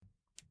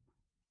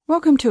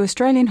Welcome to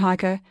Australian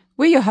Hiker.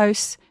 We're your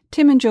hosts,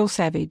 Tim and Jill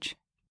Savage.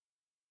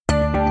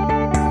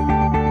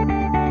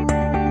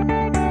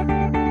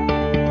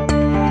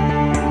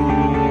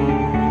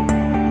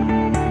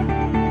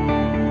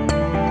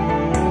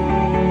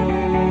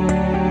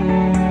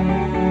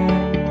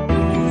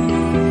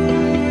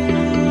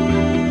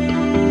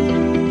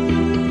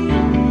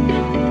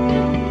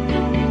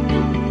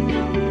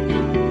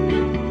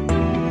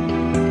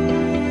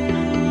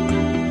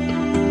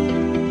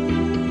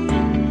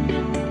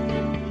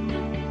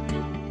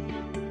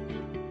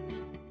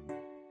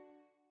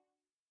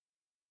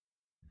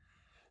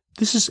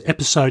 This is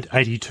episode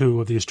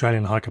 82 of the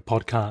Australian Hiker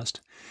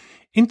podcast.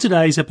 In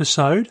today's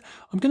episode,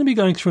 I'm going to be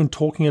going through and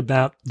talking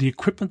about the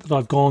equipment that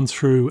I've gone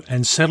through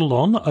and settled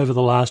on over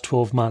the last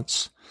 12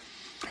 months.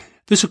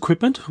 This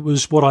equipment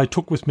was what I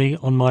took with me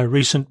on my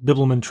recent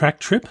Bibbulmun track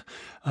trip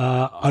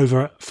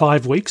over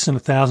 5 weeks and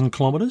 1,000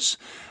 kilometres.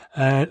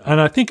 And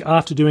I think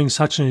after doing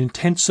such an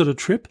intense sort of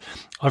trip,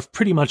 I've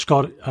pretty much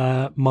got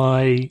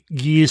my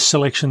gear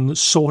selection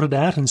sorted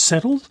out and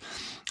settled.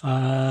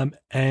 And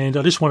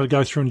I just wanted to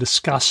go through and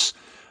discuss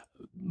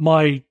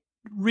my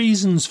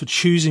reasons for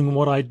choosing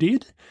what I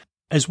did,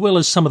 as well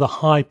as some of the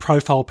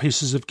high-profile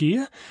pieces of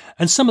gear,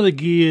 and some of the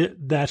gear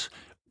that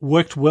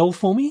worked well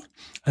for me,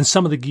 and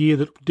some of the gear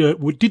that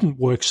didn't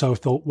work so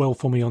well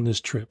for me on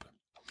this trip.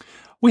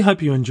 We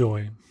hope you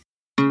enjoy.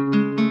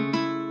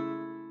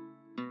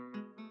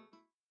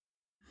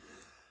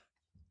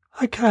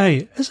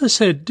 Okay, as I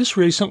said, just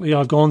recently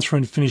I've gone through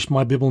and finished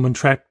my Bibbulmun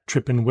track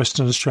trip in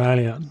Western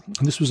Australia.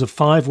 And this was a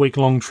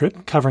 5-week-long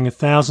trip covering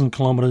 1,000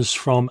 kilometres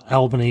from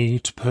Albany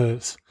to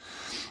Perth.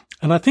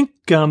 And I think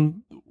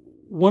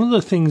one of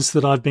the things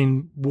that I've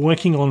been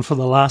working on for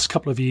the last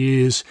couple of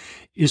years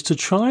is to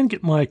try and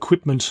get my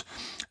equipment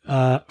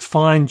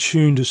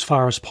fine-tuned as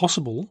far as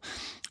possible.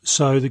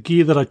 So the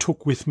gear that I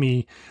took with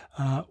me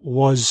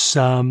was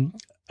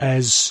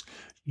as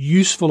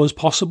useful as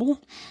possible,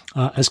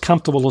 as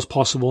comfortable as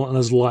possible, and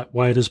as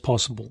lightweight as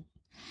possible.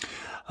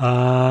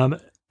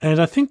 And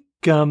I think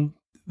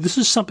this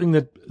is something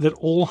that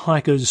all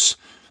hikers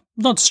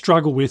not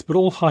struggle with, but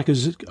all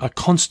hikers are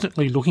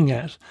constantly looking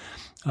at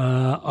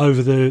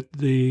over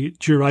the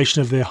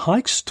duration of their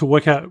hikes to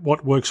work out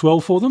what works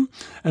well for them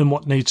and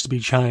what needs to be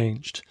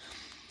changed.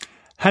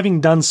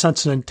 Having done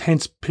such an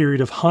intense period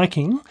of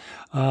hiking,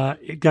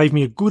 it gave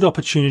me a good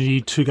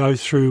opportunity to go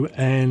through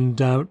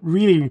and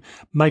really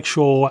make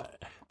sure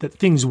that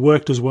things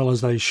worked as well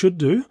as they should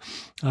do,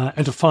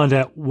 and to find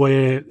out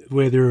where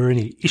there are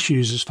any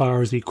issues as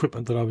far as the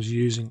equipment that I was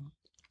using.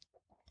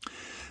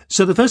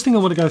 So the first thing I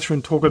want to go through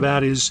and talk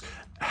about is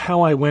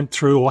how I went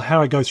through, or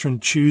how I go through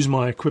and choose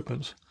my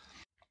equipment.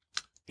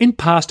 In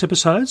past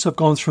episodes, I've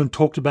gone through and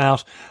talked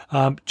about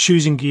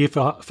choosing gear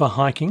for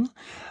hiking.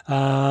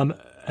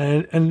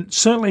 And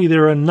certainly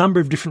there are a number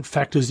of different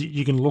factors that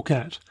you can look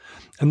at.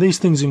 And these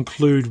things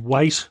include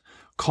weight,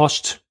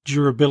 cost,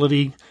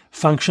 durability,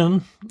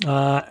 function,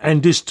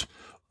 and just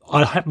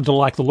I happen to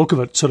like the look of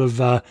it sort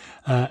of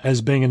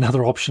as being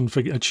another option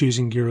for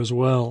choosing gear as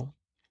well.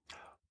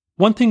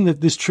 One thing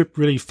that this trip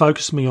really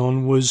focused me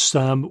on was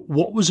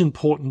what was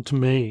important to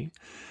me.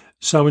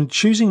 So in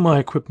choosing my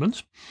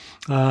equipment,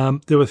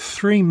 there were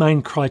 3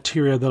 main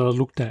criteria that I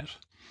looked at.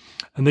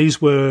 And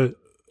these were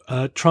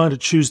trying to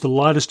choose the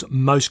lightest,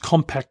 most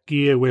compact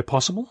gear where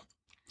possible,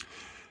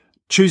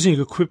 choosing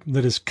equipment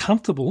that is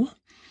comfortable,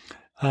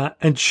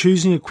 and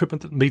choosing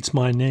equipment that meets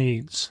my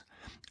needs.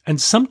 And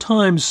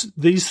sometimes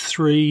these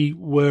 3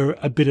 were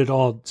a bit at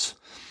odds.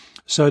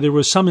 So there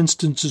were some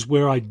instances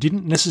where I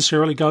didn't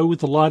necessarily go with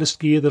the lightest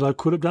gear that I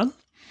could have done.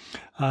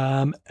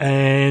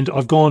 And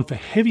I've gone for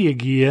heavier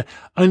gear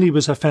only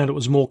because I found it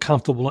was more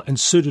comfortable and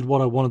suited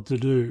what I wanted to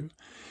do.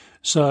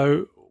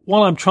 So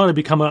while I'm trying to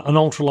become an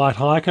ultralight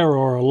hiker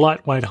or a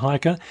lightweight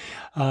hiker,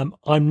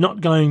 I'm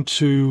not going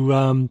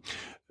to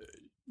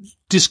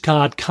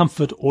discard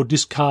comfort or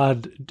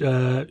discard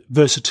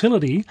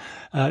versatility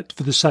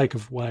for the sake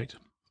of weight.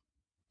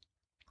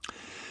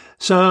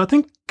 So I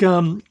think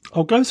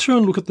I'll go through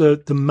and look at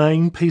the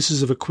main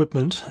pieces of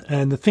equipment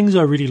and the things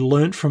I really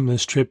learnt from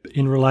this trip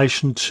in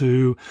relation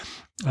to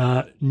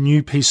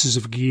new pieces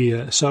of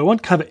gear. So I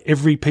won't cover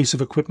every piece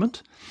of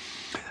equipment.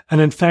 And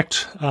in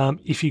fact,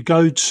 if you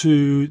go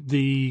to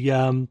the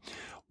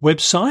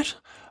website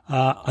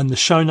and the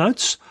show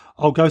notes,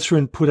 I'll go through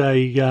and put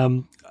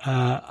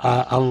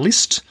a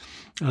list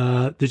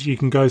that you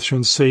can go through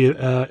and see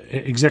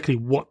exactly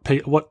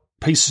what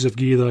pieces of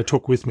gear that I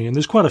took with me. And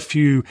there's quite a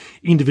few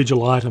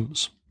individual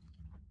items.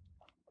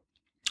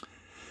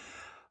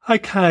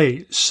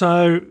 Okay,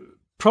 so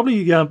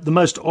probably the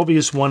most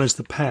obvious one is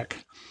the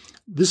pack.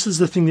 This is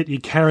the thing that you're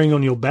carrying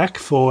on your back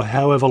for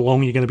however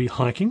long you're going to be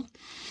hiking.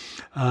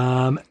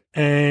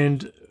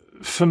 And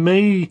for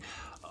me,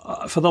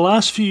 for the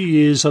last few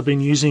years, I've been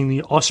using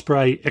the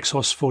Osprey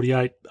Exos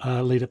 48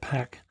 litre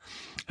pack.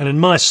 And in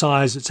my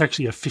size, it's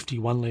actually a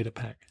 51 litre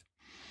pack.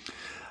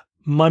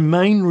 My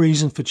main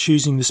reason for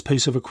choosing this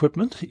piece of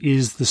equipment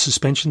is the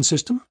suspension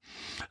system.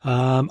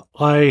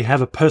 I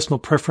have a personal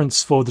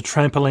preference for the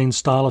trampoline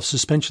style of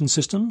suspension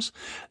systems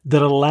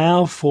that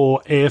allow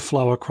for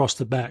airflow across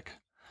the back.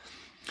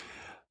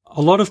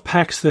 A lot of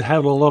packs that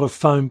have a lot of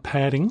foam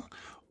padding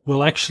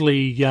will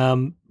actually,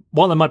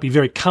 while they might be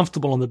very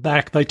comfortable on the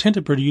back, they tend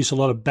to produce a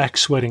lot of back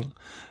sweating.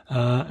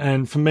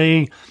 And for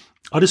me,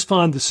 I just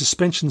find the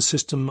suspension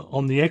system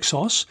on the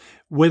Exos,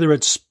 whether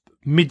it's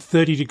mid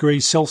 30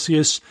 degrees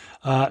Celsius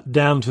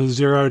down to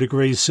 0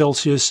 degrees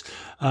Celsius,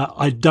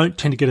 I don't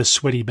tend to get a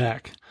sweaty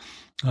back.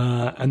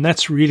 And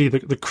that's really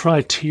the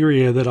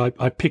criteria that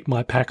I pick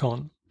my pack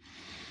on.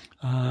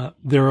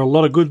 There are a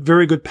lot of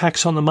very good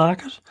packs on the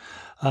market.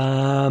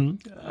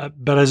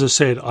 But as I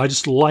said, I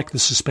just like the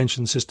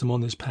suspension system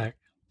on this pack.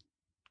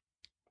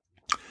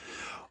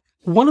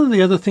 One of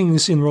the other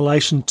things in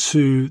relation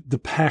to the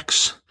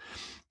packs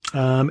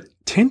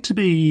tend to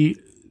be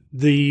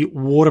the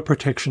water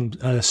protection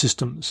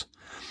systems.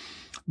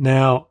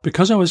 Now,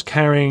 because I was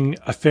carrying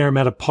a fair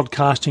amount of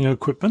podcasting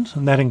equipment,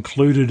 and that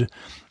included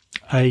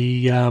a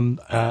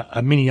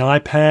mini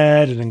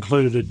iPad, it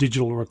included a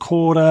digital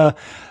recorder,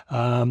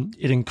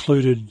 it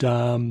included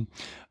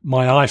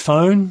my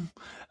iPhone,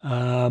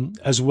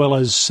 as well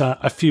as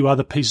a few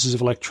other pieces of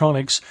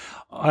electronics,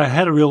 I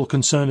had a real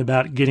concern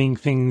about getting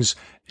things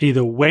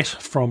either wet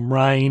from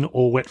rain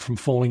or wet from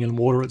falling in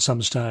water at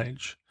some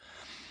stage.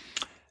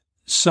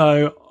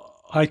 So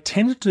I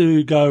tended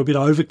to go a bit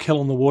overkill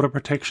on the water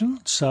protection.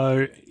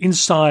 So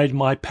inside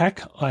my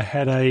pack, I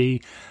had a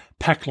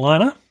pack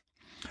liner.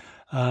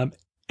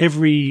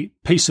 Every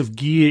piece of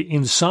gear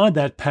inside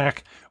that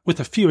pack, with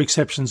a few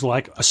exceptions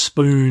like a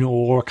spoon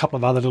or a couple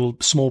of other little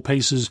small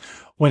pieces,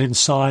 went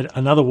inside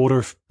another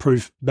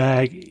waterproof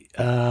bag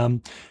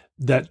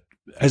that,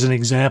 as an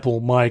example,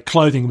 my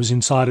clothing was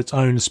inside its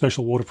own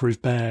special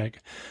waterproof bag.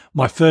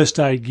 My first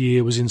aid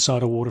gear was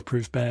inside a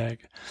waterproof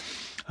bag.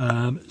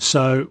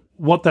 So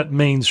what that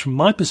means from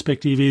my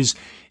perspective is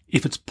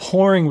if it's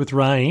pouring with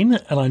rain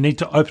and I need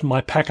to open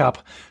my pack up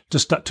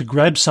to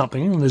grab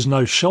something and there's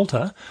no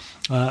shelter,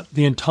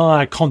 the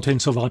entire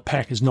contents of my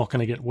pack is not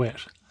going to get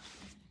wet.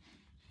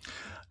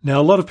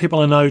 Now, a lot of people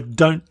I know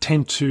don't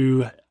tend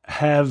to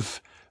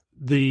have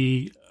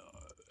the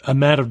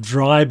amount of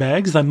dry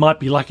bags. They might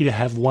be lucky to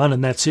have one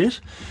and that's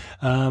it.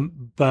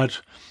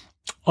 But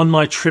on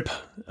my trip,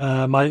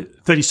 my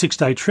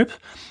 36-day trip,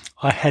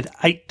 I had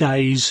 8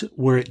 days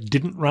where it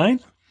didn't rain.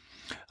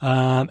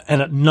 And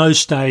at no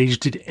stage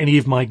did any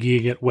of my gear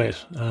get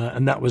wet.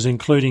 And that was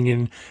including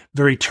in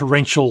very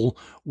torrential,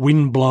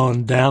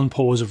 wind-blown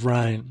downpours of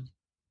rain.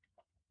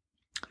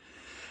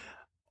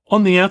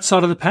 On the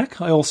outside of the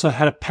pack, I also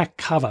had a pack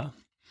cover.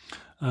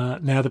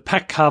 Now, the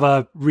pack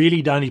cover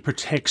really only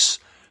protects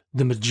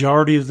the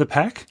majority of the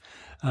pack.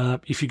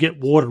 If you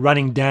get water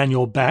running down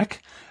your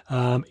back,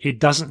 it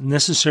doesn't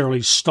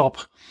necessarily stop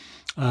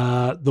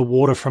the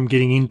water from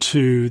getting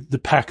into the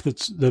pack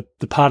that's the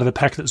part of the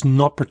pack that's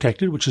not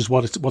protected, which is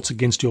what's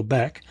against your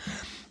back.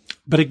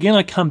 But again,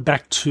 I come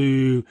back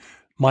to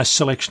my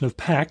selection of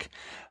pack.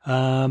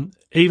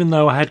 Even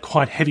though I had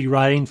quite heavy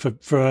rain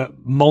for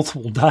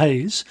multiple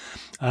days,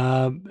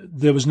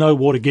 there was no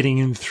water getting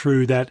in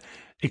through that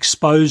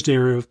exposed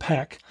area of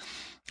pack.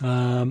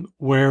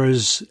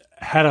 Whereas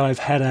had I've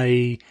had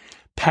a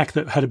pack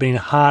that had been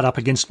hard up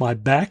against my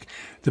back,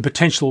 the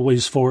potential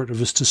was for it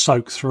was to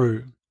soak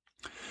through.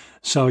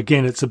 So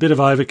again, it's a bit of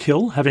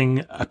overkill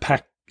having a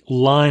pack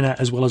liner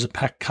as well as a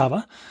pack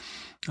cover.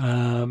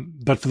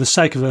 But for the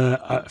sake of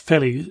a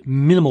fairly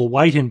minimal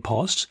weight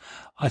impost,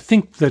 I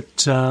think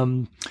that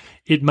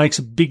it makes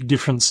a big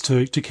difference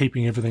to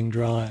keeping everything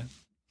dry.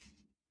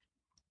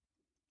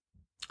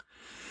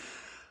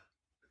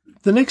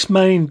 The next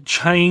main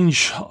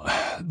change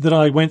that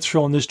I went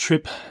through on this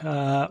trip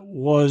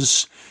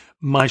was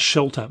my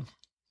shelter.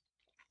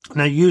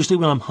 Now, usually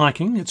when I'm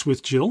hiking, it's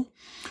with Jill,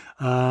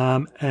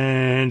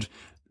 and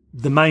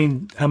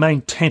our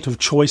main tent of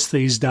choice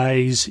these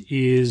days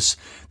is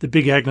the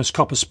Big Agnes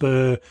Copper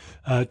Spur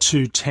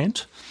 2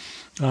 tent,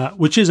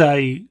 which is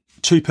a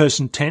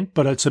two-person tent,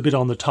 but it's a bit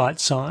on the tight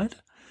side.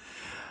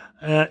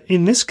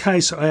 In this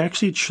case, I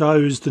actually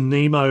chose the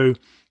Nemo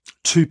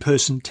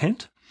two-person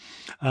tent.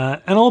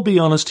 And I'll be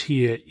honest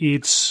here,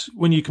 it's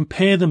when you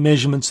compare the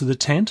measurements of the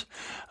tent,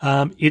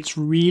 it's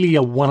really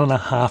a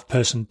 1.5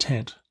 person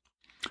tent.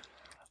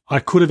 I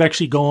could have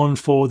actually gone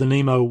for the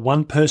Nemo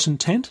 1 person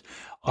tent.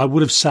 I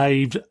would have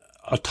saved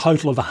a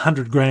total of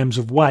 100 grams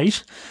of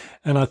weight.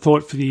 And I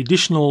thought for the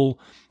additional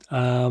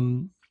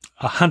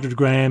 100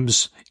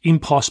 grams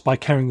impost by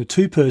carrying the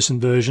 2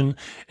 person version,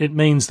 it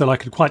means that I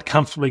could quite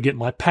comfortably get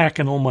my pack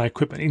and all my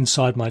equipment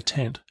inside my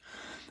tent.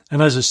 And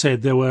as I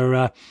said, there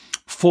were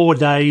 4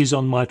 days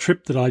on my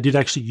trip that I did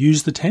actually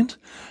use the tent.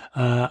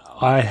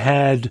 I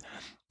had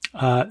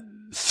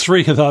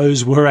 3 of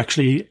those were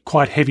actually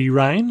quite heavy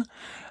rain.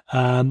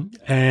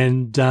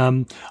 And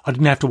I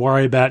didn't have to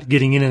worry about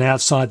getting in and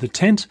outside the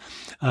tent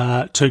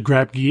to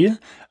grab gear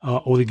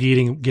or the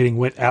gear getting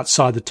wet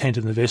outside the tent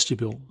in the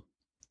vestibule.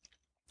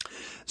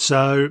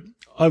 So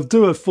I'll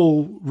do a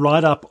full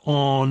write-up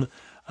on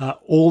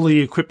all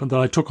the equipment that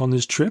I took on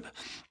this trip.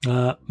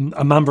 A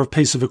number of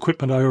pieces of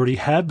equipment I already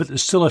have, but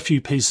there's still a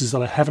few pieces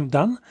that I haven't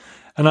done.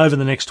 And over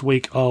the next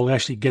week, I'll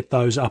actually get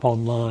those up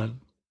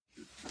online.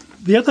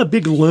 The other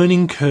big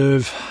learning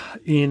curve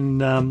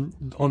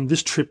on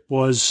this trip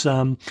was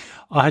I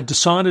had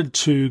decided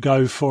to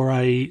go for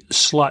a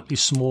slightly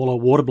smaller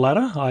water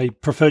bladder. I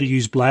prefer to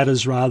use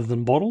bladders rather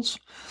than bottles.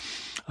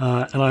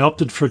 And I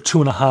opted for a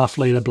 2.5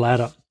 litre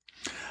bladder.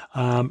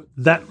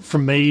 That, for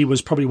me,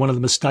 was probably one of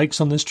the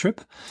mistakes on this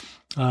trip.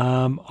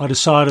 I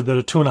decided that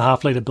a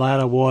 2.5 litre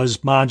bladder was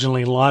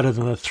marginally lighter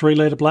than a 3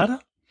 litre bladder.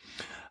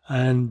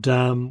 And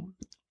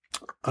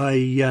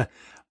I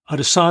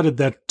decided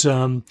that,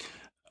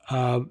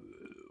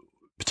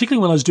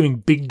 particularly when I was doing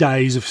big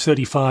days of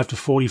 35 to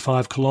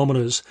 45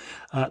 kilometres,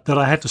 that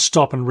I had to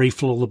stop and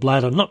refill the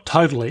bladder. Not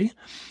totally,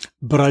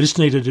 but I just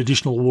needed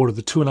additional water.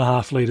 The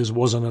 2.5 litres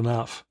wasn't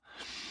enough.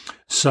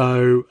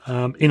 So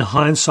in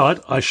hindsight,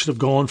 I should have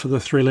gone for the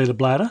 3 litre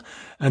bladder,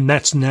 and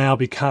that's now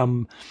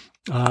become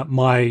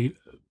my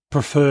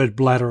preferred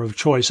bladder of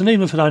choice. And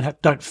even if I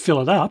don't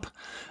fill it up,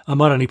 I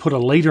might only put a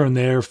litre in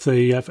there if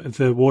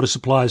the water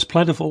supply is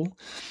plentiful.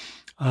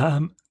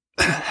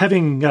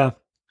 Having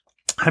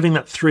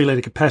that 3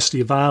 litre capacity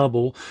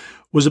available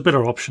was a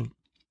better option.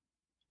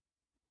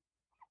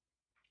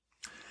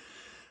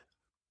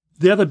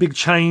 The other big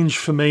change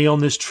for me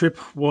on this trip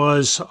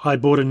was I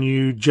bought a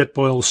new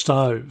Jetboil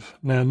stove.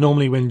 Now,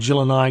 normally when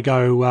Jill and I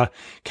go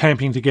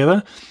camping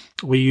together,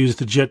 we use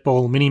the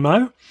Jetboil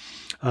Minimo,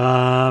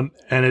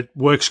 and it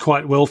works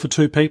quite well for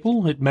 2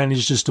 people. It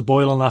manages to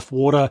boil enough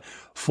water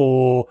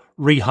for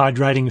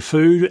rehydrating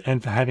food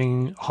and for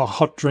having a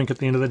hot drink at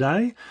the end of the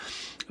day.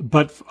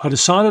 But I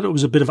decided it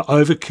was a bit of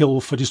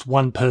overkill for just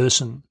one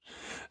person.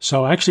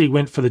 So I actually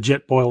went for the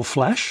Jetboil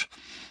Flash.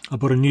 I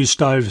bought a new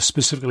stove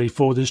specifically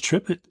for this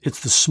trip.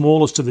 It's the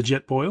smallest of the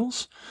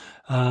Jetboils,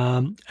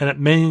 and it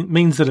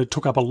means that it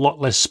took up a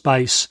lot less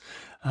space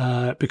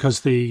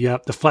because the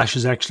Flash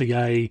is actually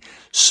a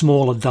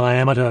smaller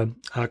diameter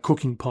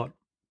cooking pot.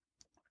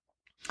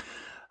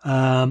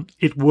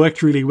 It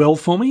worked really well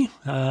for me.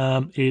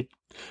 It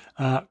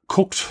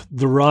cooked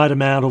the right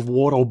amount of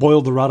water, or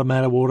boiled the right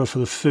amount of water for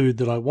the food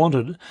that I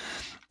wanted.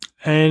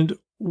 And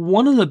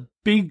one of the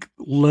big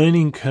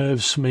learning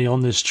curves for me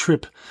on this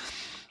trip,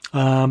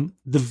 the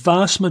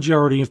vast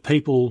majority of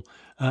people,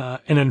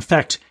 and in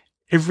fact,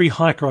 every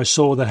hiker I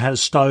saw that had a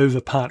stove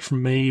apart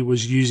from me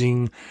was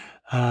using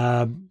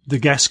the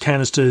gas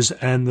canisters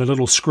and the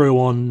little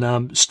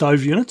screw-on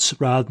stove units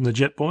rather than the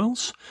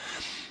Jetboils.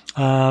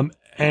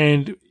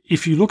 And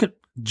if you look at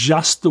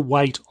just the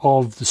weight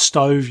of the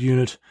stove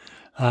unit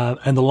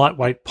and the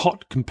lightweight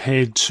pot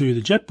compared to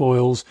the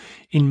Jetboils,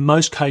 in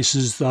most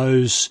cases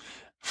those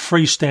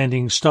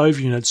freestanding stove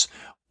units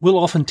will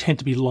often tend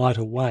to be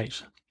lighter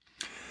weight.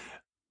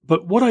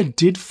 But what I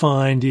did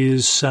find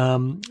is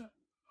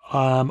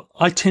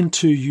I tend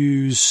to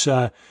use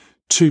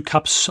 2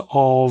 cups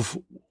of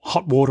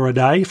hot water a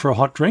day for a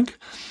hot drink.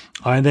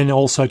 I then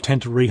also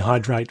tend to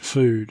rehydrate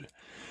food.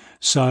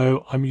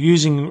 So I'm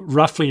using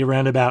roughly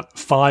around about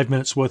 5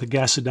 minutes worth of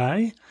gas a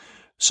day.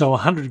 So a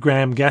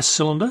 100-gram gas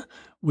cylinder,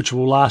 which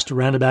will last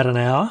around about an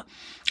hour,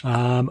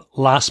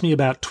 lasts me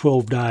about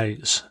 12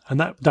 days. And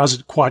that does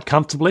it quite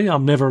comfortably. Over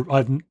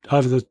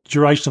the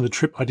duration of the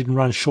trip, I didn't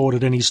run short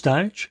at any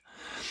stage.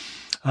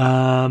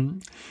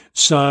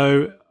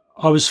 So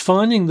I was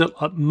finding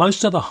that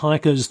most other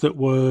hikers that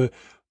were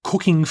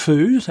cooking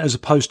food as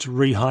opposed to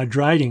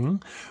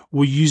rehydrating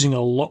were using a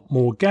lot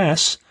more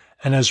gas,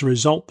 and as a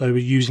result they were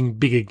using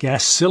bigger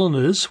gas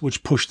cylinders,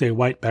 which pushed their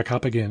weight back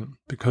up again,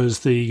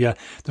 because the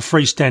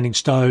freestanding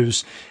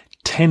stoves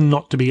tend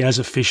not to be as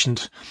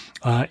efficient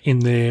in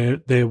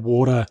their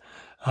water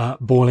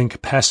boiling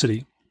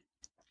capacity.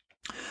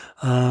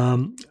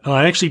 And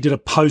I actually did a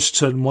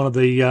post on one of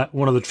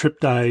the trip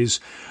days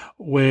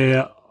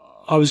where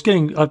I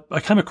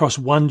came across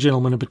one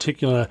gentleman in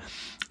particular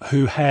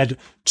who had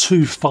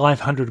 2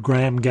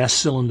 500-gram gas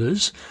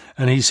cylinders,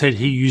 and he said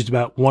he used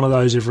about one of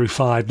those every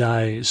 5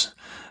 days.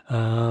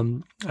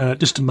 And it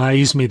just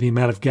amazed me the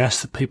amount of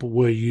gas that people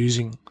were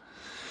using.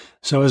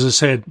 So as I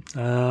said,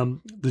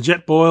 the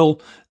Jetboil,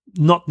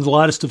 not the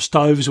lightest of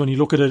stoves when you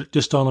look at it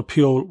just on a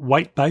pure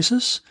weight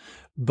basis,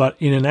 but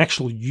in an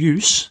actual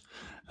use,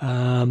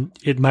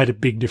 it made a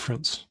big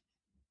difference.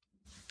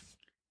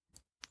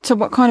 So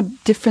what kind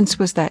of difference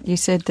was that? You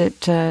said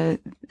that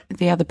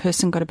the other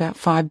person got about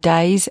 5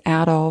 days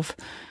out of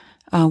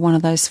one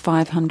of those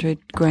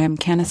 500-gram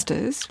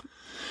canisters.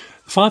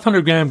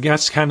 500-gram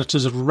gas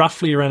canisters are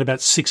roughly around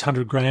about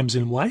 600 grams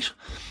in weight.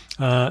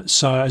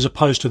 So as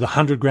opposed to the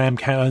 100-gram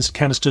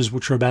canisters,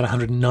 which are about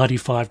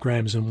 195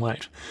 grams in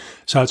weight.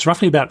 So it's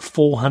roughly about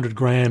 400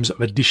 grams of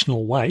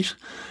additional weight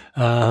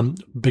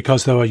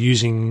because they were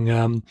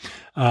using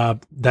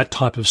that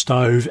type of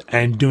stove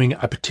and doing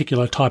a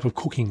particular type of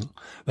cooking.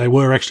 They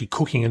were actually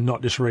cooking and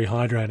not just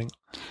rehydrating.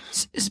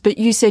 But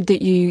you said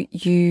that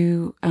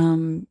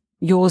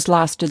yours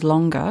lasted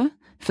longer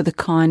for the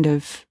kind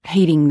of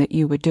heating that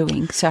you were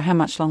doing. So how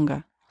much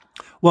longer?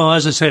 Well,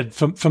 as I said,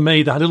 for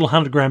me, the little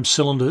 100-gram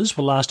cylinders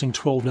were lasting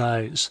 12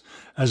 days,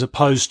 as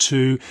opposed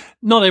to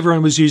not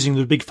everyone was using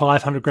the big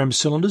 500-gram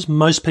cylinders.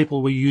 Most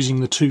people were using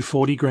the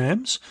 240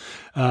 grams,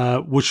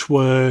 which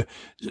were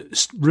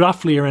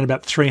roughly around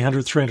about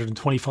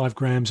 325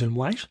 grams in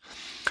weight.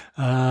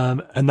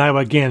 And they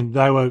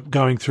were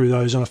going through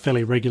those on a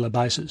fairly regular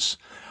basis.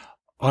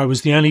 I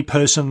was the only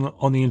person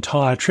on the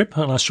entire trip,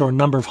 and I saw a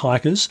number of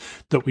hikers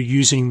that were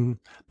using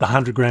the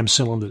 100-gram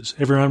cylinders.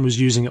 Everyone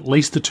was using at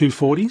least the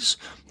 240s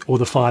or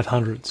the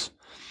 500s.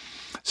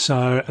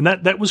 So, and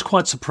that was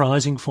quite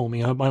surprising for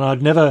me.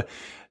 I'd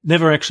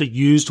never actually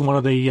used one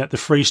of the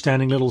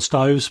freestanding little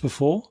stoves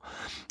before.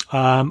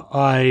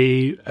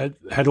 I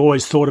had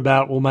always thought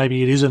about, well,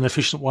 maybe it is an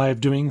efficient way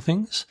of doing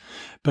things.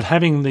 But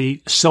having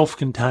the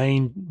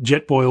self-contained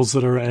jet boils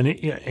that are an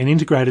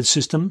integrated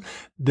system,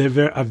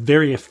 they're a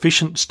very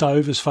efficient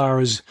stove as far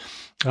as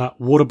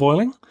water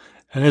boiling.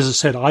 And as I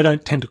said, I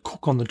don't tend to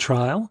cook on the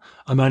trail.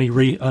 I'm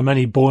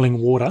only boiling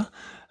water.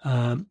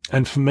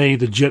 And for me,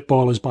 the jet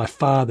boiler is by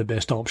far the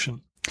best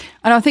option.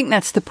 And I think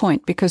that's the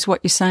point, because what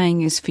you're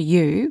saying is for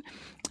you.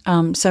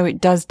 So it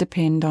does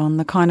depend on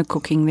the kind of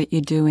cooking that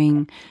you're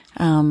doing,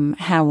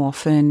 how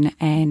often,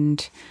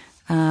 and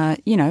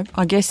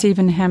I guess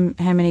even how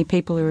many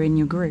people are in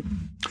your group.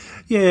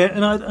 Yeah,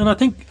 and I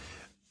think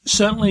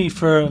certainly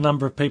for a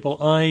number of people,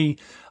 I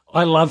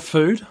love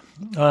food.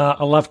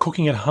 I love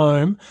cooking at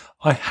home.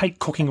 I hate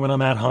cooking when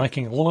I'm out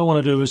hiking. All I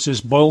want to do is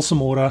just boil some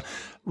water,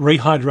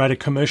 rehydrate a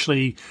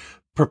commercially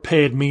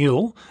prepared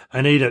meal,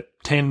 and eat it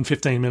 10,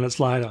 15 minutes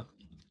later.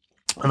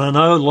 And I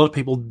know a lot of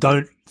people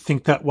don't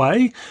think that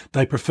way.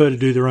 They prefer to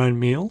do their own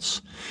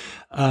meals.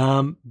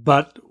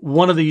 But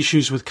one of the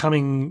issues with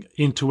coming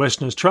into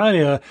Western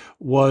Australia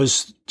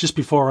was just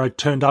before I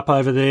turned up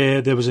over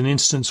there was an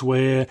instance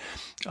where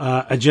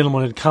a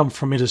gentleman had come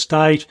from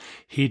interstate.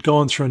 He'd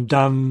gone through and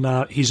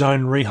done his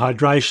own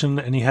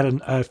rehydration, and he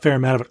had a fair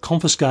amount of it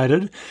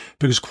confiscated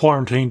because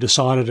quarantine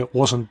decided it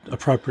wasn't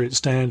appropriate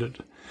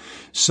standard.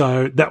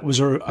 So that was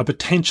a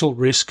potential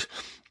risk.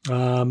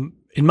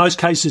 In most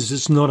cases,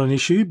 it's not an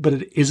issue, but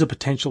it is a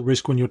potential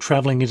risk when you're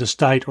travelling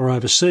interstate or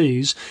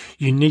overseas.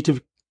 You need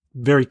to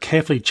very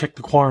carefully check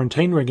the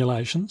quarantine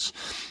regulations.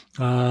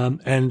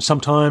 And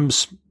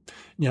sometimes,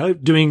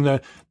 doing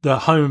the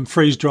home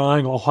freeze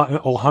drying or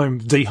home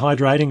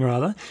dehydrating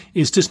rather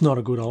is just not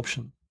a good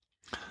option.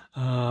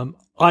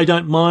 I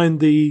don't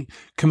mind the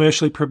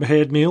commercially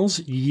prepared meals.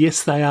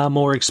 Yes, they are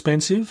more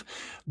expensive,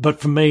 but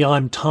for me,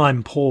 I'm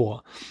time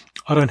poor.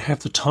 I don't have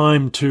the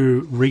time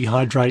to to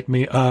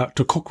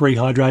cook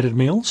rehydrated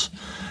meals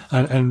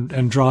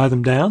and dry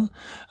them down.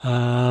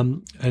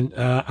 And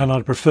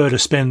I'd prefer to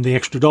spend the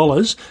extra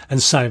dollars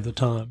and save the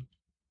time.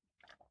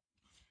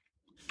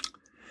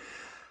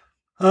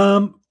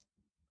 One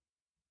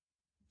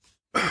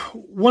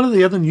of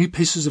the other new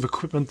pieces of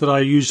equipment that I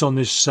used on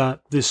this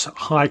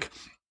hike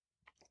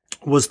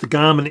was the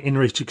Garmin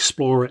InReach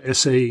Explorer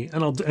SE,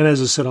 and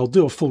as I said, I'll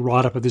do a full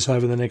write-up of this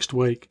over the next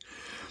week.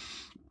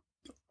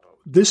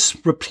 This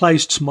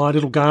replaced my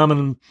little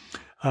Garmin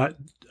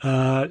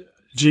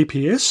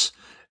GPS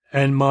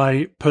and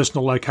my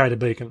personal locator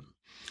beacon.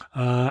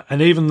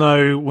 And even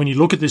though when you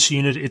look at this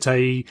unit, it's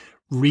a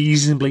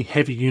reasonably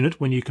heavy unit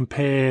when you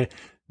compare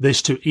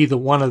this to either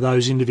one of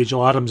those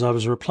individual items I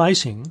was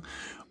replacing,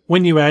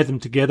 when you add them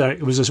together,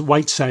 it was a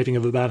weight saving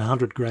of about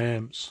 100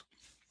 grams.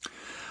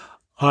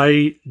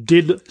 I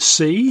did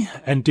see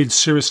and did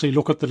seriously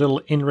look at the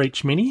little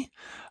InReach Mini,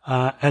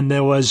 and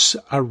there was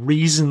a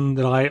reason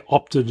that I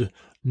opted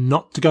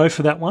not to go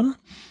for that one,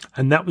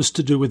 and that was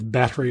to do with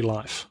battery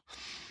life.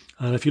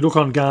 And if you look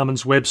on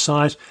Garmin's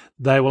website,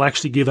 they will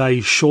actually give a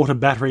shorter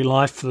battery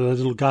life for the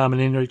little Garmin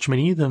InReach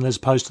Mini than as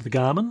opposed to the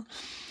Garmin.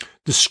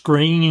 The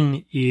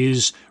screen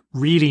is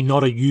really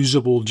not a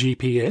usable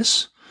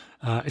GPS.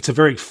 It's a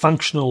very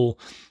functional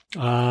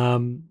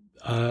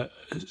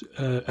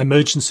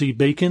emergency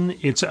beacon.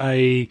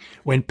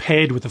 When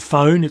paired with a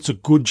phone, it's a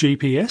good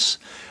GPS,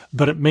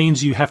 but it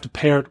means you have to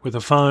pair it with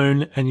a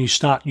phone and you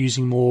start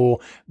using more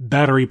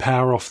battery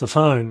power off the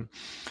phone.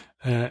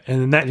 And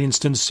in that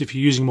instance, if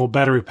you're using more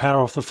battery power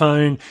off the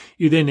phone,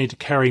 you then need to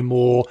carry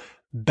more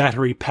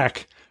battery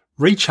pack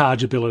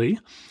rechargeability,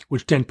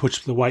 which then puts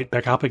the weight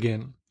back up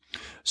again.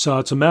 So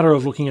it's a matter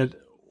of looking at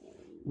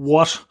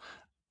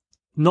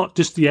not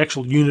just the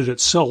actual unit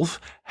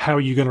itself, how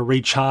are you going to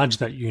recharge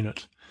that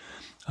unit?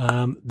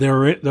 There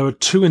were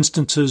two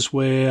instances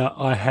where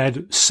I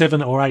had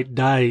 7 or 8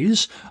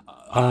 days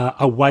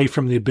away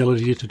from the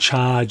ability to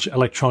charge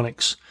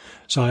electronics.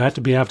 So I had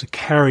to be able to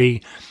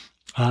carry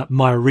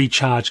my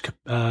recharge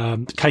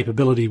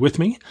capability with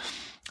me,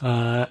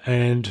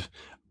 and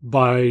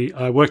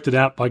I worked it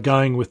out by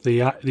going with the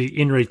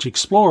InReach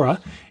Explorer.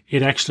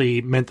 It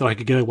actually meant that I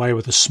could get away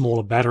with a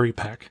smaller battery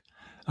pack,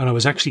 and I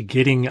was actually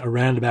getting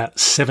around about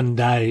 7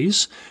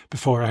 days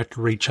before I had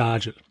to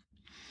recharge it.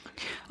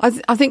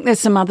 I think there's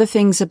some other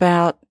things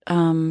about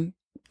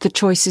the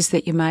choices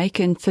that you make,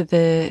 and for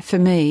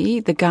me,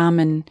 the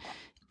Garmin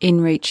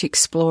InReach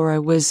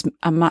Explorer was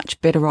a much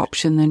better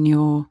option than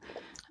your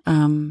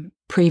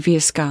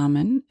previous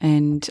Garmin,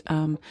 and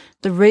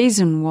the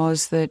reason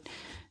was that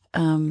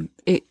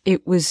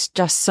it was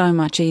just so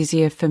much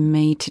easier for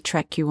me to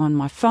track you on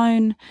my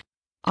phone.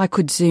 I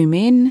could zoom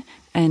in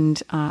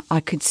and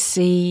I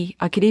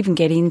could even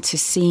get into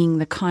seeing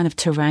the kind of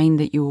terrain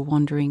that you were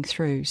wandering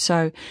through.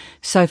 So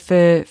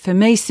for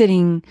me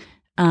sitting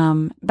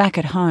back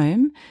at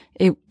home,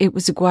 it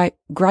was a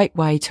great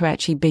way to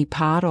actually be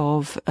part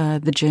of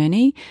the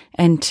journey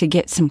and to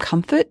get some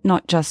comfort,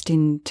 not just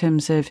in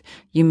terms of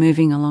you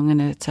moving along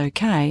and it's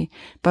okay,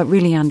 but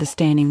really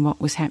understanding what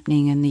was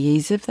happening and the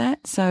ease of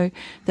that. So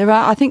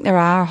I think there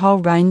are a whole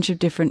range of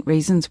different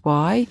reasons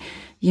why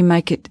you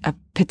make it a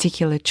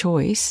particular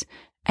choice,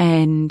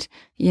 and,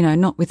 you know,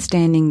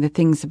 notwithstanding the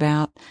things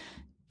about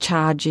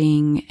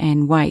charging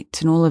and weight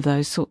and all of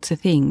those sorts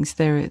of things,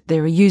 there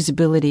are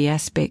usability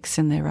aspects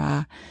and there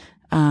are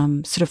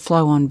sort of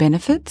flow-on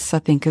benefits, I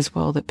think, as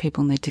well, that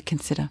people need to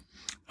consider.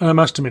 And I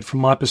must admit, from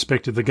my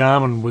perspective, the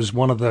Garmin was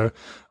one of the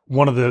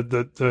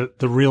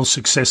real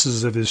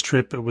successes of this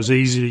trip. It was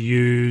easy to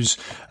use.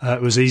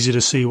 It was easy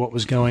to see what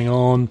was going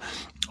on.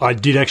 I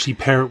did actually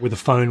pair it with a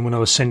phone when I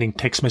was sending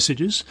text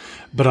messages,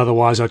 but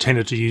otherwise I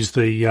tended to use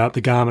the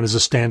Garmin as a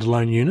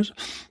standalone unit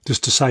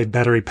just to save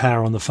battery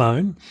power on the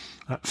phone.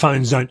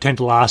 Phones don't tend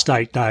to last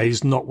 8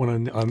 days, not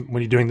when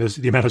you're doing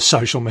the amount of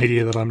social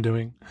media that I'm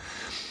doing.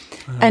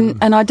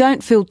 And I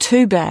don't feel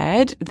too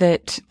bad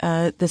that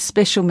the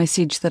special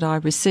message that I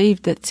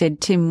received that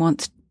said Tim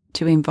wants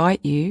to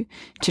invite you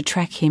to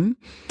track him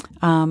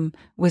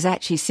was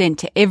actually sent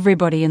to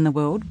everybody in the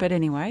world. But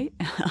anyway,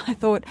 I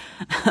thought,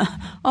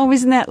 oh,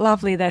 isn't that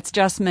lovely? That's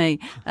just me.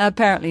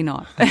 Apparently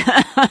not.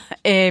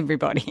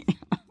 Everybody.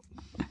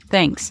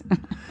 Thanks.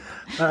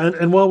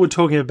 And while we're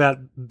talking about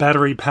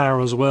battery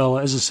power as well,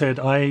 as I said,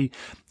 I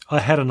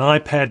had an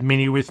iPad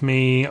mini with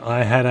me.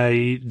 I had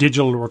a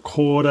digital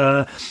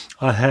recorder.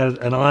 I had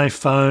an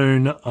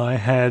iPhone. I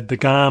had the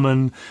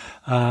Garmin.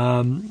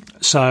 And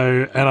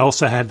I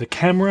also had the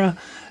camera,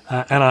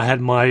 and I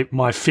had my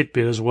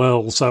Fitbit as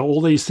well. So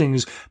all these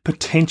things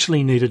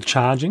potentially needed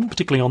charging,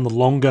 particularly on the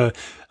longer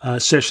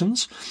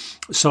sessions.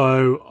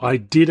 So I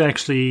did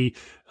actually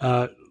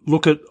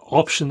look at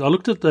options. I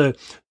looked at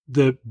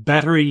the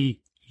battery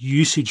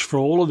usage for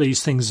all of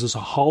these things as a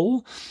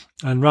whole,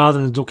 and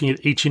rather than looking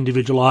at each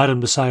individual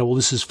item to say, well,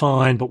 this is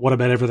fine, but what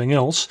about everything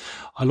else?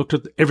 I looked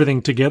at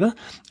everything together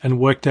and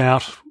worked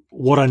out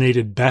what I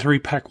needed battery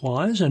pack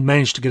wise, and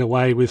managed to get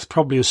away with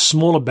probably a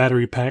smaller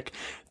battery pack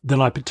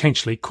than I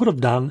potentially could have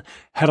done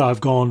had I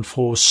gone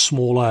for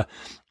smaller,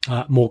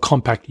 more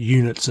compact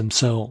units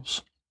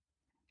themselves.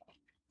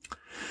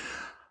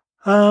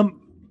 One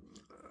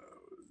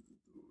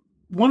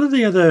of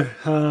the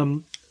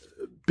other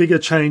bigger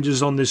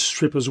changes on this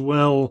trip as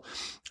well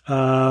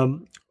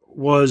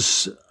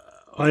was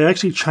I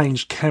actually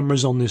changed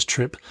cameras on this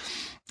trip.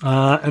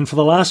 And for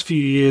the last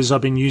few years,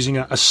 I've been using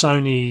a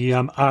Sony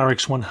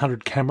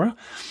RX100 camera.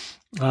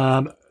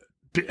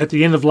 At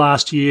the end of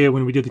last year,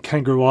 when we did the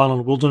Kangaroo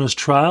Island Wilderness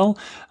Trail,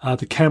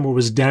 the camera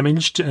was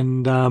damaged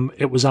and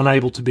it was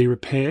unable to be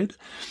repaired.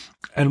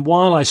 And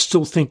while I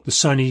still think the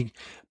Sony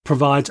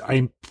provides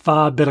a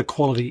far better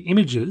quality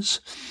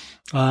images,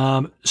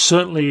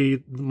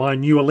 certainly my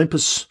new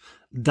Olympus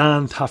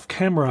darn tough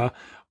camera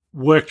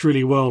worked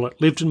really well.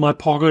 It lived in my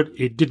pocket.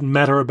 It didn't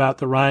matter about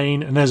the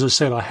rain. And as I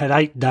said, I had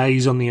 8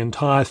 days on the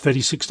entire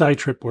 36-day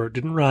trip where it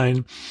didn't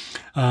rain.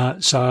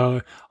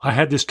 So I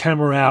had this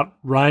camera out,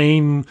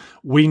 rain,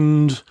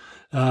 wind,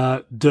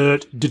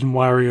 dirt, didn't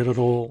worry it at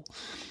all.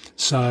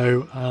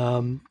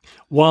 So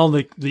while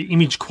the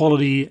image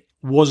quality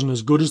wasn't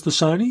as good as the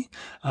Sony,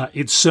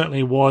 it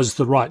certainly was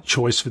the right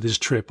choice for this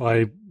trip.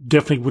 I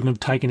definitely wouldn't have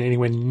taken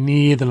anywhere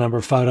near the number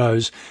of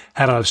photos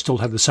had I still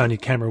had the Sony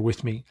camera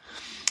with me.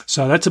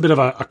 So that's a bit of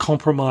a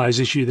compromise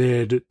issue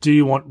there. Do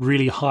you want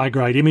really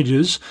high-grade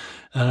images,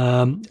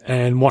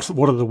 and what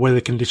are the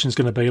weather conditions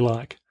going to be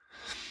like?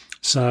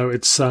 So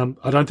it's I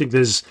don't think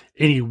there's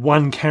any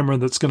one camera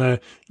that's going to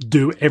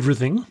do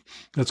everything.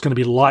 That's going to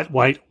be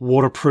lightweight,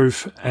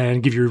 waterproof,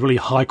 and give you really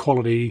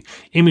high-quality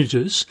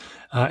images.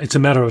 It's a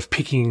matter of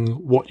picking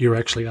what you're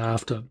actually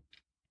after.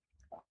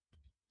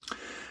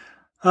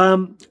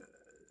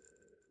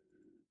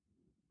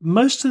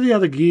 Most of the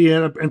other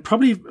gear, and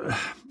probably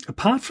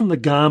apart from the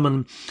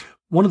Garmin,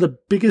 one of the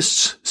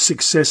biggest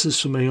successes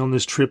for me on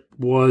this trip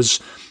was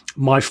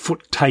my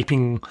foot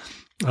taping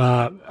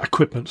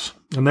equipment.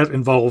 And that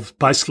involved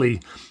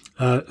basically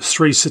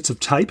 3 sets of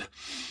tape.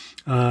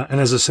 And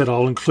as I said,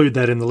 I'll include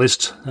that in the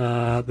list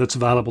that's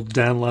available to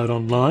download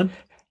online.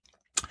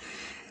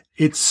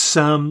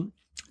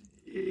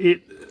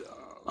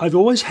 I've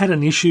always had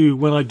an issue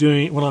when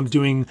I'm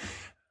doing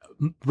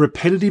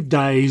repetitive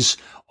days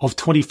of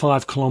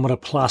 25 kilometre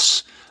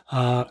plus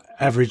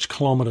average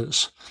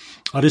kilometres.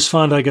 I just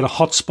find I get a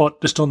hot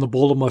spot just on the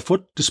ball of my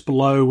foot, just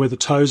below where the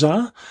toes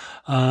are,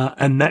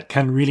 and that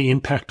can really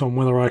impact on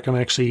whether I can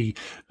actually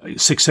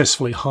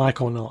successfully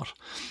hike or not.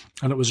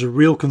 And it was a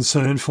real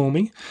concern for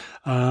me.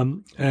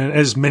 And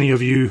as many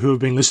of you who have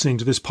been listening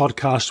to this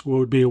podcast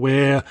would be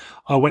aware,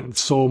 I went and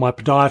saw my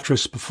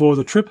podiatrist before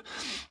the trip.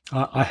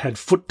 I had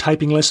foot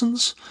taping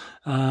lessons.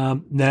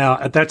 Now,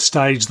 at that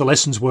stage, the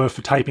lessons were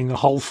for taping the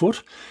whole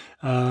foot.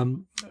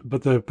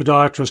 But the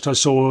podiatrist I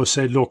saw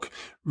said, look,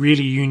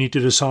 really you need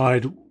to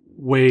decide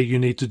where you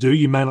need to do.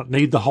 You may not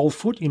need the whole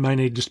foot. You may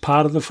need just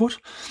part of the foot.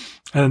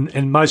 And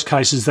in most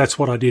cases, that's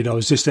what I did. I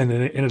was just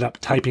ended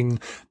up taping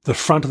the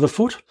front of the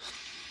foot.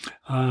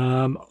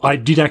 I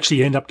did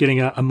actually end up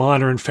getting a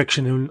minor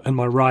infection in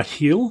my right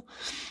heel.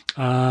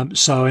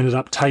 So I ended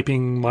up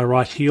taping my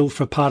right heel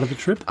for part of the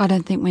trip. I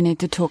don't think we need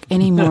to talk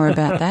any more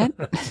about that.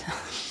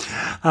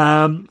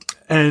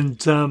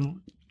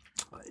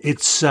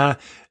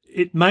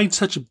 It made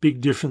such a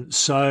big difference.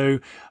 So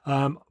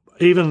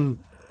even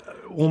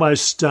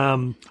almost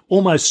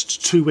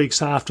 2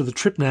 weeks after the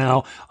trip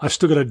now, I've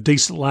still got a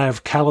decent layer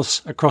of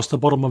callus across the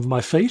bottom of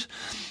my feet.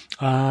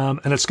 And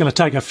it's going to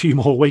take a few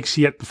more weeks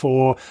yet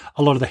before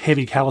a lot of the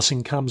heavy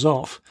callousing comes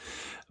off.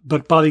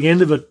 But by the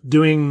end of it,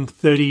 doing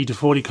 30 to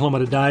 40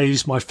 kilometre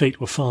days, my feet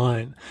were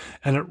fine.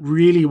 And it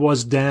really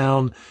was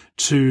down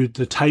to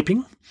the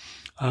taping.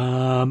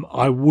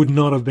 I would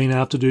not have been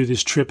able to do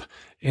this trip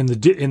in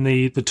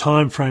the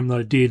time frame that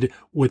I did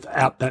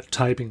without that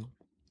taping.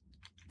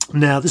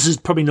 Now, this is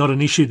probably not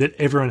an issue that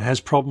everyone has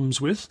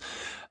problems with.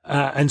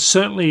 And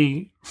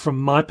certainly from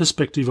my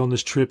perspective on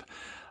this trip,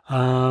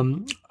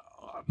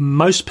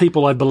 most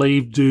people, I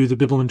believe, do the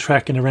Bibbulmun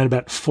Track in around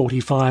about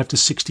 45 to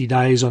 60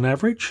 days on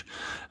average.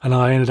 And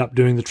I ended up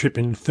doing the trip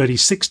in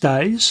 36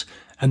 days,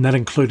 and that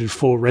included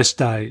 4 rest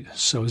days.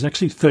 So it was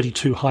actually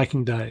 32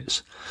 hiking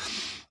days.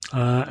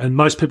 And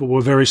most people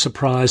were very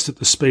surprised at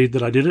the speed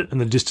that I did it and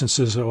the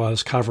distances that I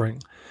was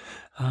covering.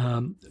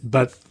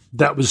 But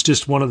that was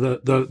just one of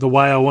the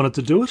way I wanted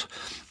to do it.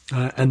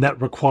 And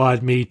that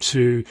required me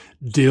to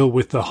deal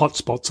with the hot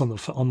spots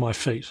on my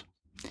feet.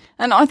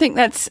 And I think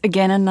that's,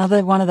 again,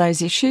 another one of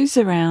those issues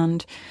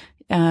around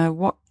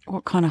what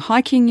kind of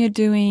hiking you're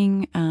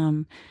doing,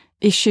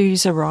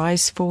 issues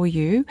arise for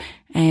you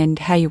and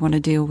how you want to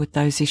deal with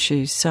those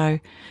issues. So,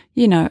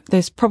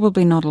 there's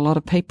probably not a lot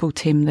of people,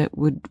 Tim, that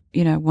would,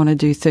 want to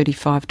do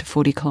 35 to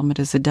 40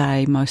 kilometres a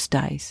day most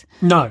days.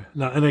 No.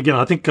 And again,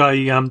 I think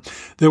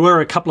there were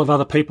a couple of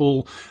other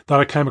people that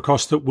I came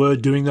across that were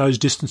doing those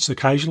distances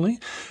occasionally,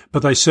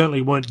 but they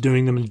certainly weren't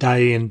doing them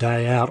day in,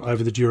 day out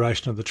over the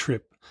duration of the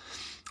trip.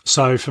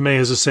 So for me,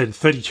 as I said,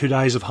 32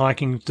 days of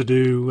hiking to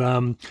do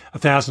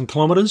 1,000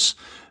 kilometres.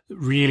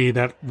 Really,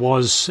 that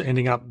was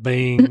ending up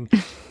being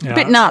a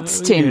bit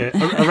nuts, Tim.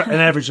 An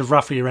average of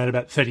roughly around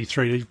about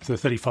 33 to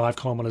 35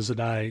 kilometres a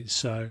day.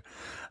 So,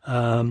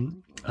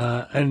 and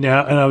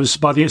I was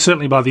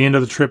certainly by the end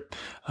of the trip,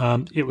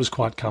 it was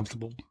quite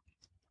comfortable.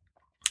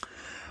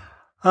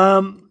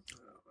 Now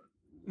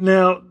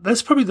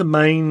that's probably the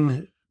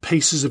main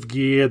pieces of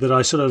gear that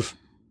I sort of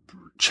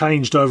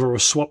changed over or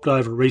swapped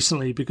over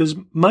recently, because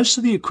most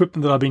of the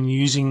equipment that I've been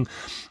using,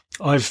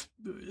 I've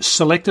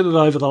selected it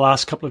over the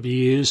last couple of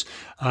years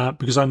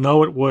because I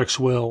know it works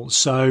well.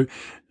 So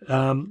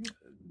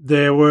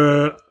there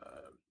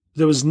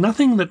was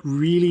nothing that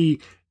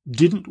really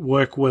didn't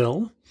work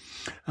well,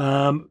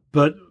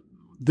 but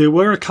there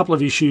were a couple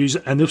of issues,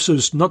 and this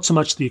was not so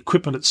much the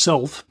equipment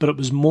itself, but it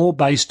was more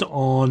based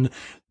on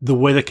the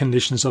weather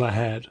conditions that I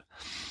had.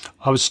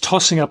 I was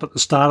tossing up at the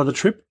start of the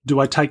trip, do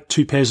I take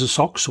 2 pairs of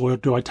socks or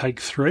do I take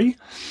 3?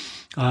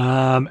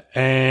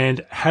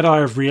 And had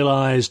I have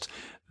realised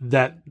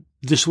that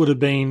this would have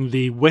been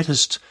the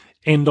wettest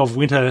end of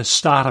winter,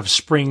 start of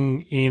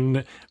spring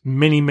in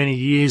many, many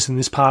years in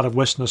this part of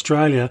Western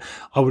Australia,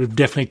 I would have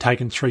definitely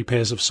taken 3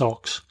 pairs of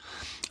socks.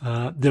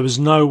 There was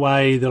no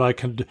way that I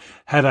could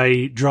have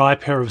a dry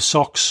pair of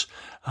socks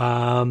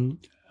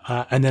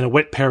and then a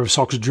wet pair of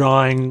socks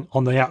drying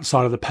on the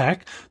outside of the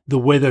pack. The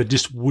weather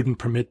just wouldn't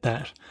permit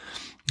that.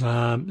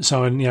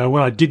 So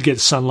when I did get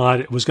sunlight,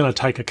 it was going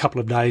to take a couple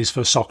of days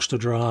for socks to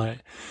dry.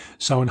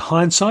 So in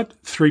hindsight,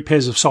 3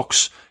 pairs of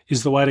socks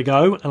is the way to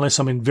go, unless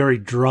I'm in very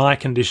dry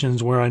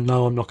conditions where I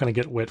know I'm not going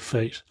to get wet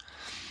feet.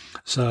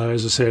 So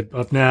as I said,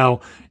 I've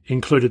now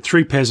included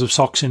 3 pairs of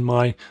socks in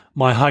my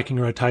hiking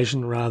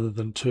rotation rather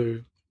than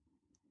 2.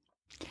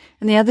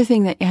 And the other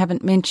thing that you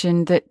haven't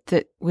mentioned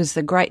that was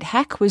the great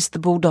hack was the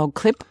bulldog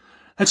clip.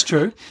 That's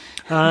true.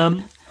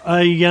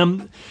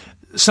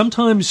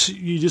 Sometimes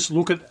you just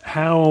look at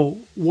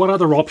what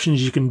other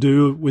options you can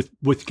do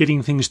with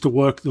getting things to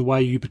work the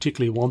way you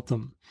particularly want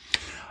them.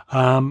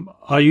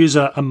 I use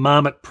a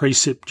Marmot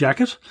precip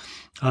jacket,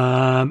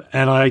 and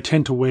I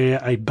tend to wear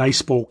a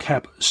baseball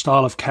cap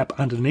style of cap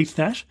underneath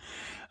that.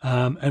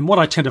 And what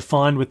I tend to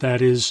find with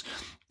that is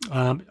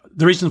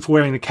the reason for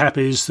wearing the cap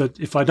is that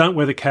if I don't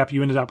wear the cap,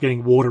 you ended up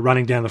getting water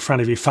running down the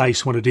front of your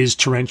face when it is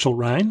torrential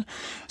rain.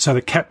 So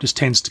the cap just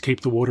tends to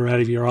keep the water out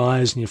of your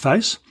eyes and your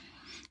face.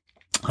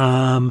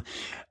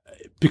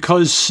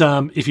 because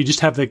if you just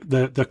have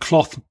the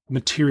cloth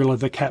material of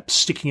the cap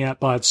sticking out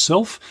by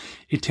itself,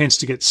 it tends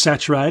to get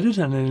saturated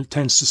and then it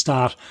tends to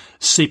start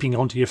seeping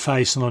onto your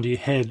face and onto your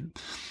head.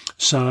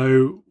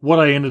 So what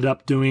I ended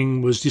up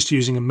doing was just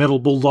using a metal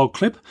bulldog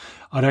clip.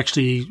 I'd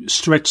actually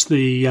stretch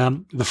the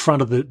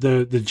front of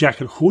the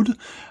jacket hood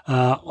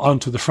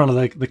onto the front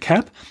of the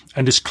cap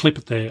and just clip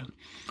it there,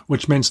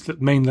 which means that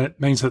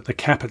the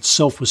cap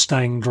itself was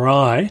staying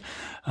dry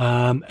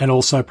and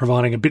also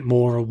providing a bit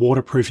more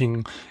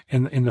waterproofing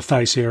in the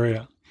face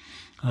area.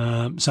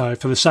 So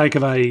for the sake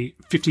of a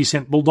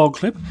 50-cent bulldog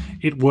clip,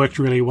 it worked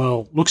really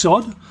well. Looks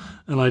odd,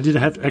 and I did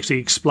have to actually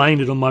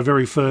explain it on my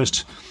very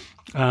first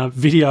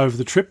video of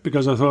the trip,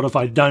 because I thought if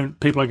I don't,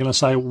 people are going to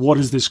say, what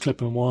is this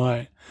clip and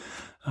why?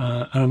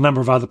 And a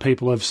number of other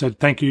people have said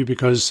thank you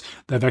because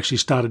they've actually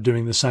started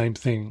doing the same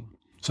thing.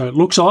 So it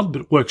looks odd,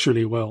 but it works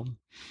really well.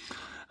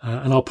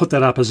 And I'll put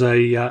that up as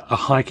a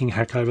hiking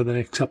hack over the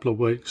next couple of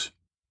weeks.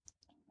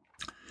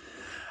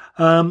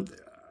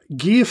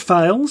 Gear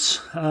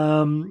fails.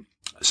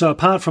 So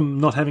apart from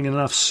not having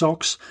enough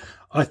socks,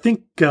 I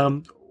think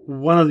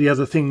one of the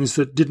other things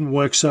that didn't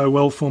work so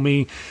well for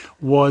me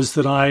was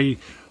that I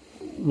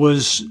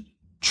was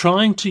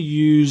trying to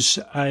use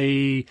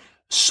a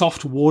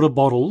soft water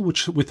bottle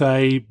with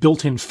a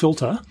built-in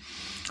filter,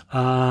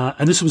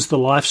 and this was the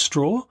Life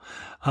Straw.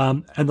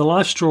 And the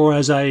Life Straw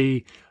as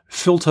a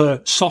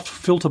soft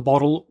filter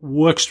bottle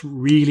works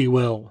really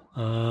well.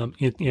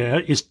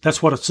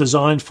 That's what it's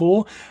designed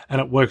for,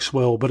 and it works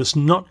well. But it's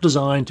not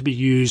designed to be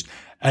used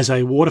as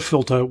a water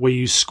filter where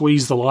you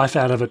squeeze the life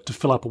out of it to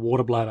fill up a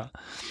water bladder.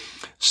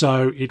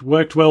 So it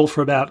worked well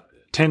for about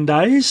 10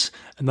 days,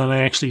 and then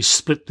I actually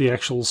split the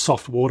actual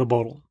soft water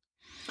bottle.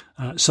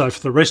 So for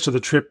the rest of the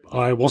trip,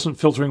 I wasn't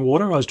filtering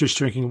water. I was just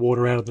drinking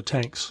water out of the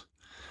tanks.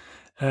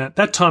 At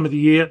that time of the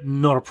year,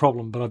 not a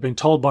problem, but I've been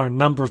told by a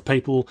number of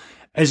people,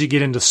 as you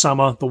get into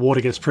summer, the water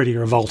gets pretty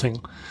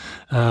revolting,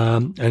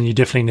 and you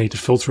definitely need to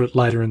filter it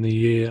later in the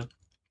year.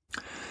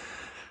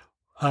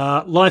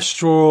 Life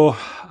Straw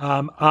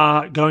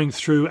are going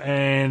through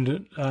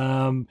and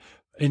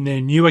in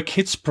their newer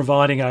kits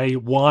providing a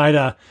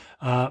wider,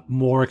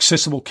 more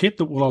accessible kit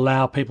that will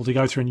allow people to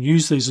go through and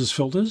use these as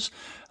filters,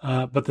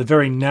 but the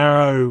very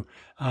narrow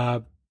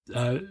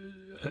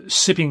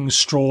sipping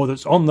straw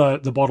that's on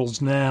the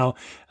bottles now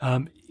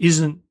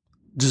isn't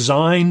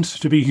designed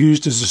to be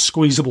used as a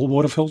squeezable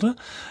water filter,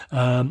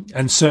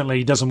 and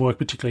certainly doesn't work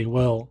particularly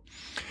well.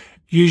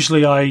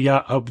 Usually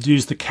I would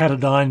use the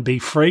Katadyn Be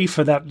Free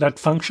for that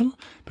function,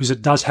 because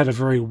it does have a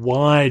very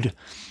wide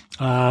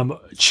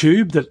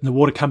tube that the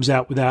water comes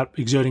out without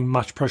exerting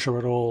much pressure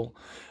at all.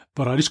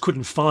 But I just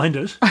couldn't find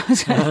it.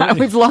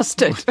 We've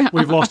lost it.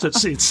 We've lost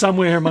it. It's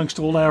somewhere amongst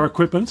all our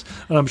equipment,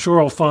 and I'm sure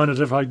I'll find it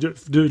if I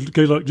do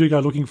go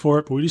looking for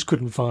it, but we just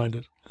couldn't find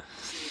it.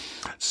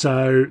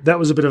 So that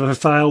was a bit of a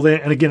fail there.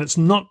 And again, it's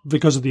not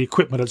because of the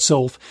equipment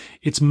itself.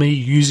 It's me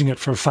using it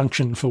for a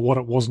function for what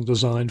it wasn't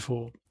designed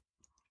for.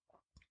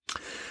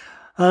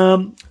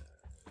 One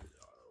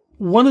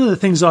of the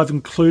things I've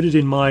included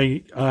in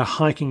my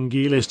hiking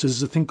gear list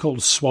is a thing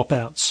called swap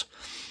outs.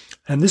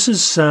 And this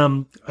is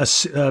some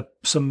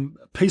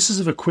pieces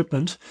of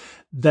equipment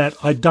that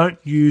I don't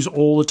use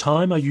all the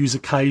time. I use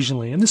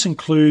occasionally. And this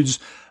includes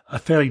a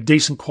fairly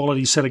decent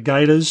quality set of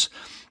gaiters,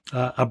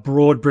 a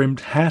broad-brimmed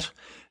hat,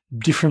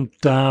 different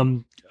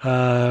tent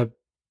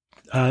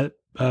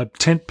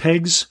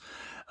pegs,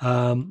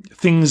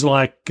 things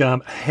like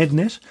head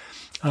net,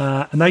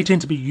 and they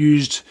tend to be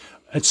used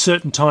at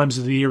certain times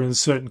of the year in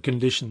certain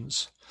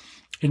conditions.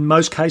 In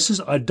most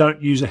cases, I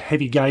don't use a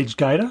heavy gauge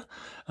gaiter.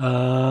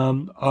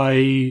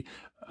 I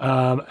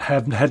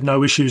have had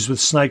no issues with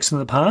snakes in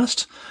the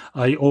past.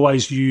 I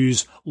always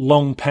use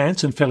long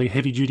pants and fairly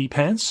heavy-duty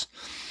pants.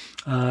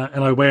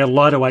 And I wear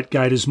lighter weight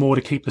gaiters more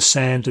to keep the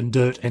sand and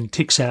dirt and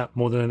ticks out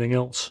more than anything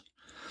else.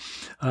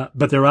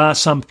 But there are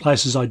some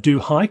places I do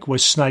hike where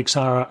snakes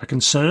are a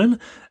concern,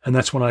 and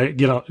that's when I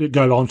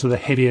go on to the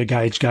heavier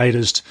gauge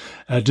gaiters,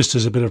 just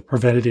as a bit of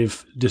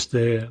preventative just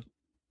there.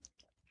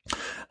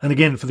 And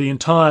again, for the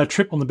entire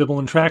trip on the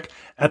Bibbulmun Track,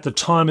 at the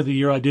time of the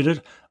year I did it,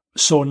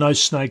 saw no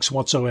snakes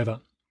whatsoever.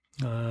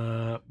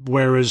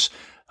 Whereas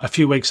a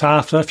few weeks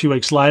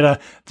later,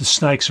 the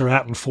snakes are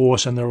out in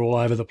force and they're all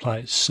over the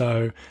place.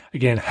 So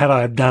again, had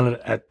I done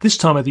it at this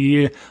time of the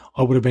year,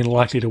 I would have been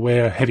likely to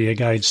wear a heavier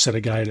gauge set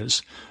of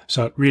gaiters.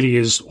 So it really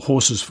is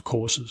horses for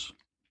courses.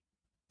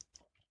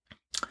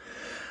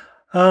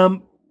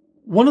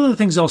 One of the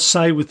things I'll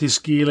say with this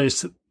gear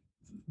list,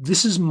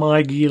 this is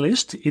my gear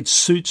list. It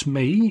suits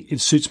me.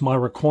 It suits my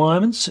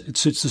requirements. It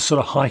suits the sort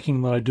of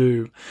hiking that I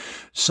do.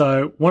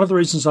 So one of the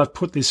reasons I've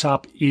put this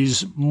up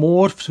is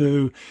more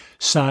to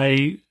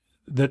say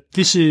that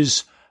this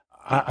is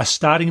a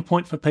starting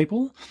point for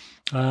people.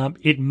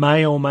 It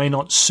may or may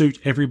not suit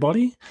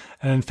everybody.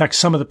 And in fact,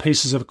 some of the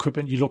pieces of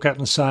equipment you look at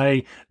and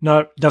say, no,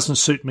 it doesn't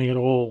suit me at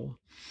all.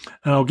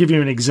 And I'll give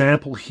you an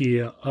example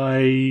here.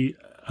 I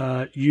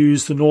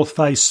use the North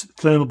Face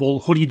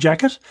Thermoball hoodie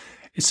jacket.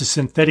 It's a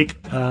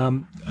synthetic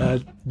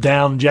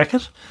down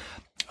jacket.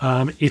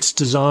 It's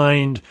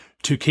designed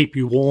to keep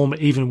you warm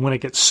even when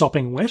it gets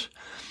sopping wet.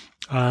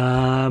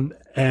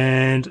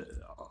 And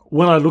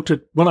when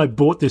I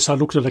bought this, I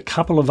looked at a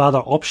couple of other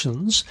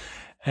options,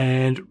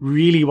 and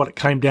really what it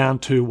came down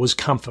to was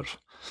comfort.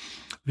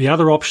 The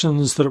other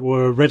options that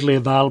were readily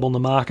available in the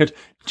market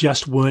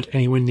just weren't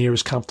anywhere near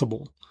as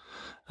comfortable.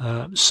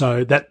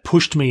 So that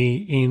pushed me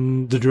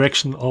in the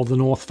direction of the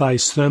North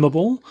Face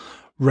Thermoball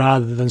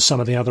rather than some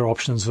of the other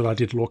options that I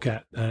did look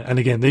at. And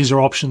again, these are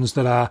options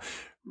that are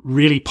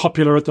really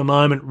popular at the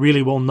moment,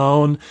 really well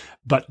known,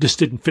 but just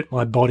didn't fit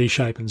my body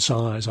shape and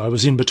size. I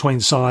was in between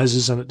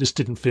sizes and it just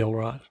didn't feel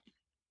right.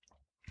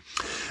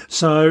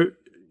 So,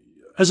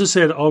 as I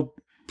said, I'll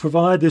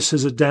provide this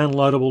as a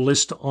downloadable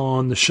list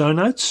on the show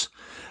notes.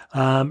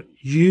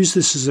 Use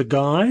this as a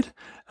guide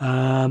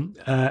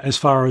as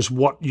far as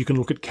what you can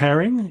look at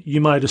carrying.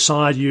 You may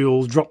decide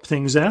you'll drop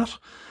things out.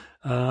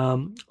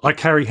 I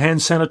carry hand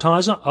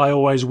sanitizer. I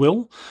always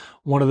will.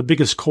 One of the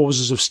biggest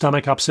causes of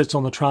stomach upsets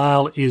on the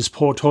trail is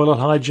poor toilet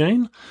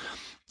hygiene.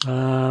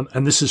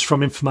 And this is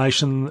from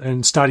information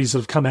and studies that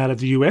have come out of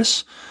the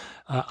US.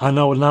 I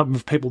know a number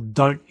of people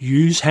don't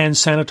use hand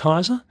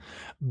sanitizer,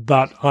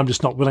 but I'm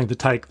just not willing to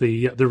take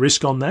the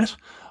risk on that.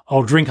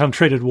 I'll drink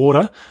untreated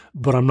water,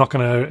 but I'm not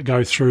going to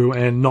go through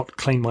and not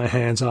clean my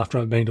hands after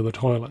I've been to the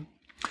toilet.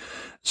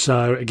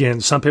 So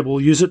again, some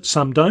people use it,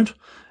 some don't.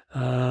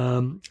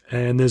 And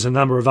there's a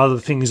number of other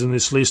things in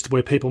this list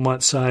where people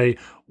might say,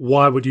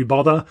 why would you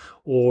bother?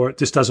 Or it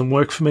just doesn't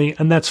work for me.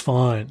 And that's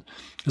fine.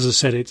 As I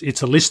said,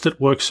 it's a list that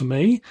works for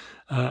me,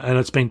 and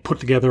it's been put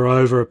together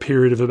over a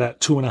period of about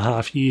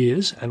 2.5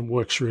 years and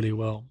works really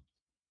well.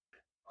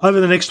 Over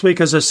the next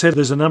week, as I said,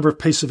 there's a number of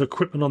pieces of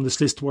equipment on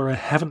this list where I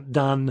haven't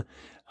done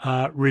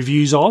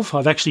reviews of.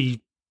 I've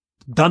actually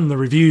done the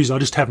reviews, I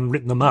just haven't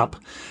written them up.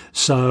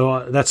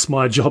 So that's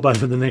my job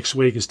over the next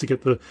week, is to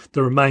get the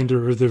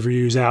remainder of the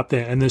reviews out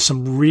there. And there's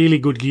some really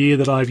good gear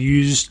that I've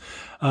used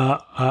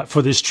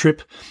for this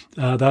trip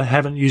that I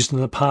haven't used in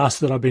the past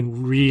that I've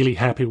been really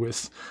happy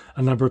with.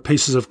 A number of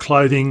pieces of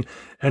clothing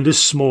and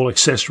just small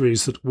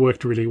accessories that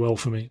worked really well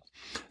for me.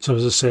 So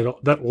as I said,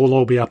 that will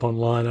all be up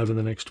online over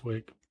the next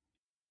week.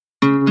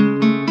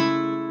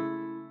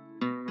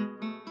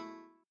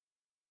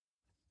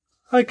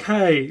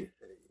 Okay.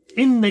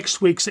 In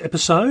next week's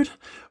episode,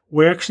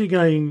 we're actually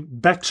going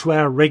back to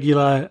our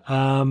regular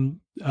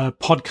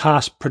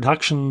podcast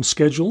production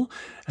schedule,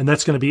 and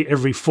that's going to be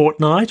every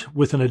fortnight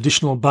with an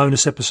additional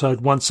bonus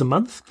episode once a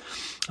month,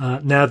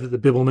 now that the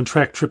Bibbulmun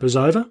track trip is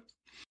over.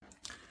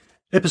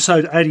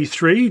 Episode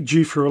 83,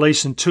 due for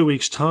release in 2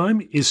 weeks'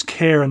 time, is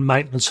care and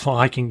maintenance for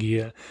hiking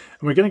gear. And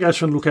we're going to go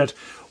through and look at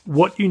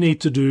what you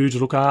need to do to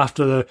look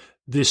after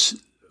this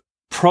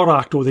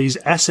product or these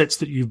assets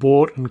that you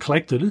bought and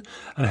collected,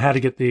 and how to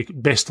get the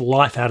best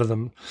life out of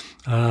them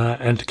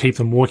and to keep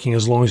them working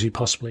as long as you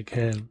possibly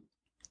can.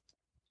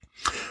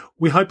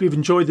 We hope you've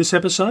enjoyed this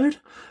episode.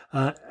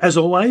 As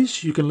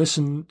always, you can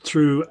listen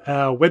through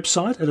our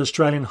website at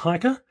Australian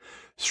Hiker,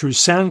 through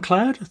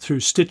SoundCloud,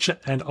 through Stitcher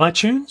and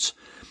iTunes.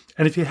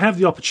 And if you have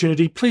the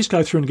opportunity, please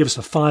go through and give us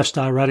a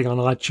 5-star rating on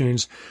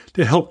iTunes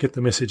to help get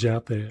the message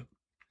out there.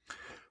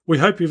 We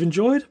hope you've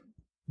enjoyed.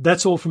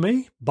 That's all from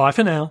me. Bye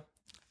for now.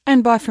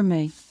 And bye from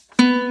me.